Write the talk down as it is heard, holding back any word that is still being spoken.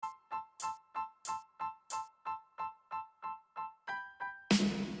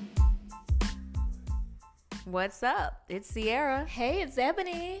What's up? It's Sierra. Hey, it's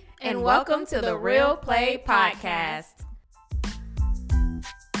Ebony. And welcome to the Real Play Podcast.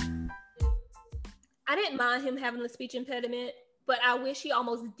 I didn't mind him having the speech impediment, but I wish he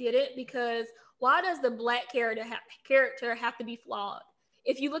almost did it because why does the black character have to be flawed?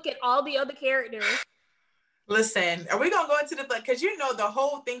 If you look at all the other characters. Listen, are we going to go into the, because you know the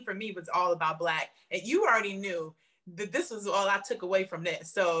whole thing for me was all about black, and you already knew that this was all I took away from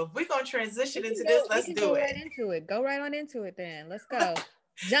this. So if we're going to transition into this, let's do it. Right into it. Go right on into it then. Let's go.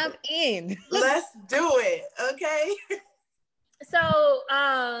 Jump in. Let's do it. Okay. So,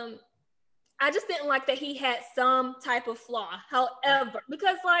 I just didn't like that he had some type of flaw. However,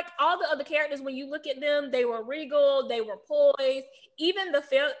 because like all the other characters, when you look at them, they were regal, they were poised. Even the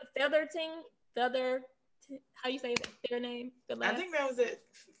Feather, how you say their name? I think that was it.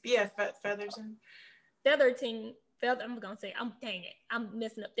 Yeah, Featherton. I'm gonna say, dang it, I'm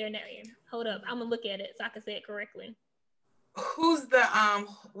messing up their name. Hold up, I'm gonna look at it so I can say it correctly. Who's the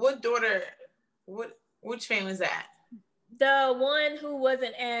what daughter? Which family is that? The one who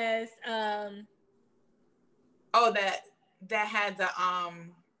wasn't as Oh, that had the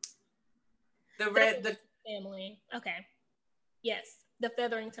family. Okay, yes, the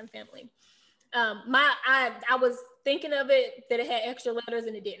Featherington family. I was thinking of it that it had extra letters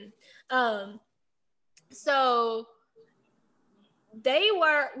and it didn't. So they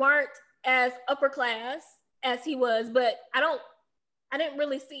weren't as upper class as he was, but I didn't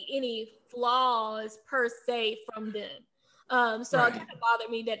really see any flaws per se from them. So it kind of bothered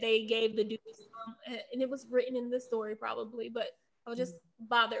me that they gave the Duke, and it was written in the story probably, but I was just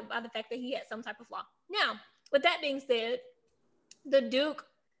bothered by the fact that he had some type of flaw. Now, with that being said, the Duke,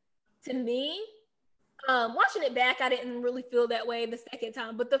 to me, watching it back, I didn't really feel that way the second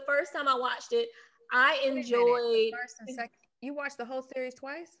time, but the first time I watched it, I enjoyed. First and second. You watched the whole series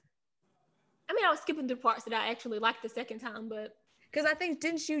twice? I mean, I was skipping through parts that I actually liked the second time, but because I think,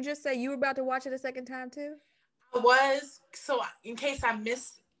 didn't you just say you were about to watch it a second time too? I was. So in case I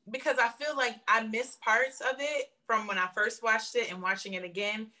missed, because I feel like I missed parts of it from when I first watched it and watching it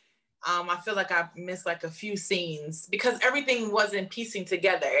again. I feel like I missed like a few scenes because everything wasn't piecing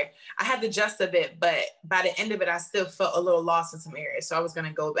together. I had the gist of it, but by the end of it, I still felt a little lost in some areas. So I was going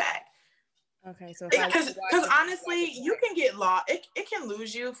to go back. Okay, so because honestly, you can get lost. It can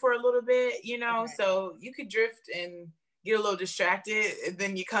lose you for a little bit, you know. Okay. So you could drift and get a little distracted, and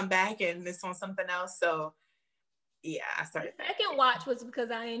then you come back and it's on something else. So yeah, I started. The second watch was because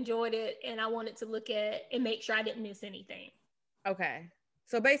I enjoyed it and I wanted to look at and make sure I didn't miss anything. Okay,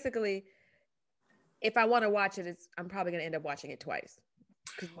 so basically, if I want to watch it, I'm probably going to end up watching it twice.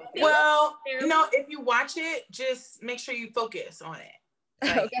 Well, no, if you watch it, just make sure you focus on it.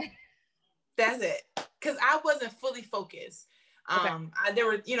 Like, okay. That's it. Because I wasn't fully focused. Okay. There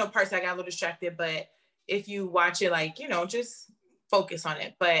were, parts I got a little distracted, but if you watch it, like, just focus on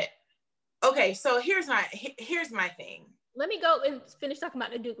it. But okay, so here's my thing. Let me go and finish talking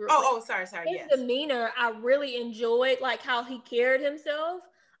about the Duke. Sorry. His demeanor, I really enjoyed, like how he carried himself.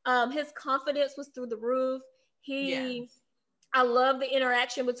 His confidence was through the roof. I love the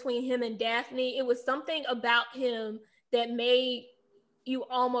interaction between him and Daphne. It was something about him that made you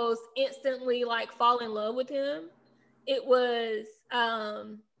almost instantly like fall in love with him. It was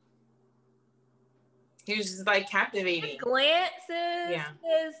he was just like captivating. His glances,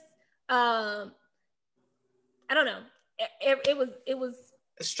 his I don't know. It was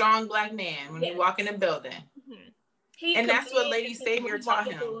a strong black man when you walk in the building. Mm-hmm. And that's what Lady Savior taught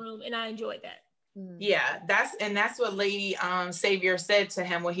him. And I enjoyed that. Mm-hmm. Yeah, that's what Lady Savior said to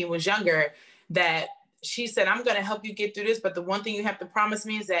him when he was younger, that she said, I'm going to help you get through this, but the one thing you have to promise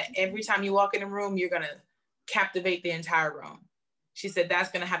me is that every time you walk in a room, you're going to captivate the entire room. She said,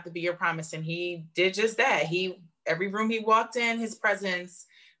 that's going to have to be your promise. And he did just that. Every room he walked in, his presence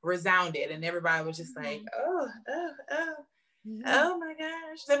resounded, and everybody was just like, oh my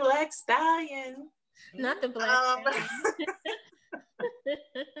gosh, the Black Stallion. Not the Black Stallion.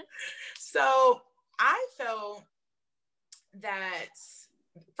 So I felt that,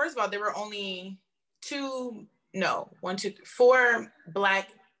 first of all, there were only four Black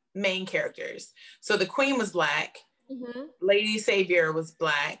main characters. So the Queen was Black, mm-hmm. Lady Savior was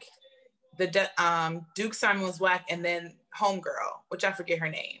Black, the Duke Simon was Black, and then Homegirl, which I forget her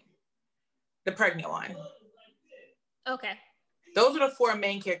name, the pregnant one. Okay. Those are the four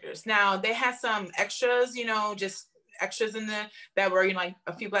main characters. Now they had some extras, just extras in there that were, like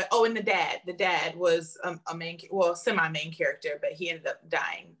a few Black. Oh, and the dad was a semi-main character, but he ended up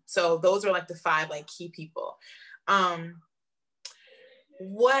dying. So those are like the five like key people.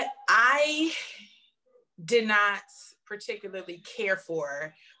 What I did not particularly care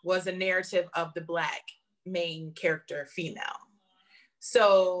for was a narrative of the Black main character female.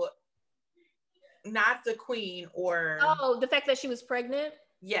 So not the queen or... Oh, the fact that she was pregnant?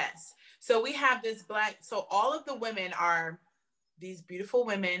 Yes. So we have this black, so all of the women are these beautiful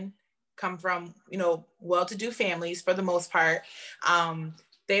women, come from, you know, well-to-do families for the most part.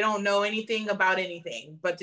 They don't know anything about anything, but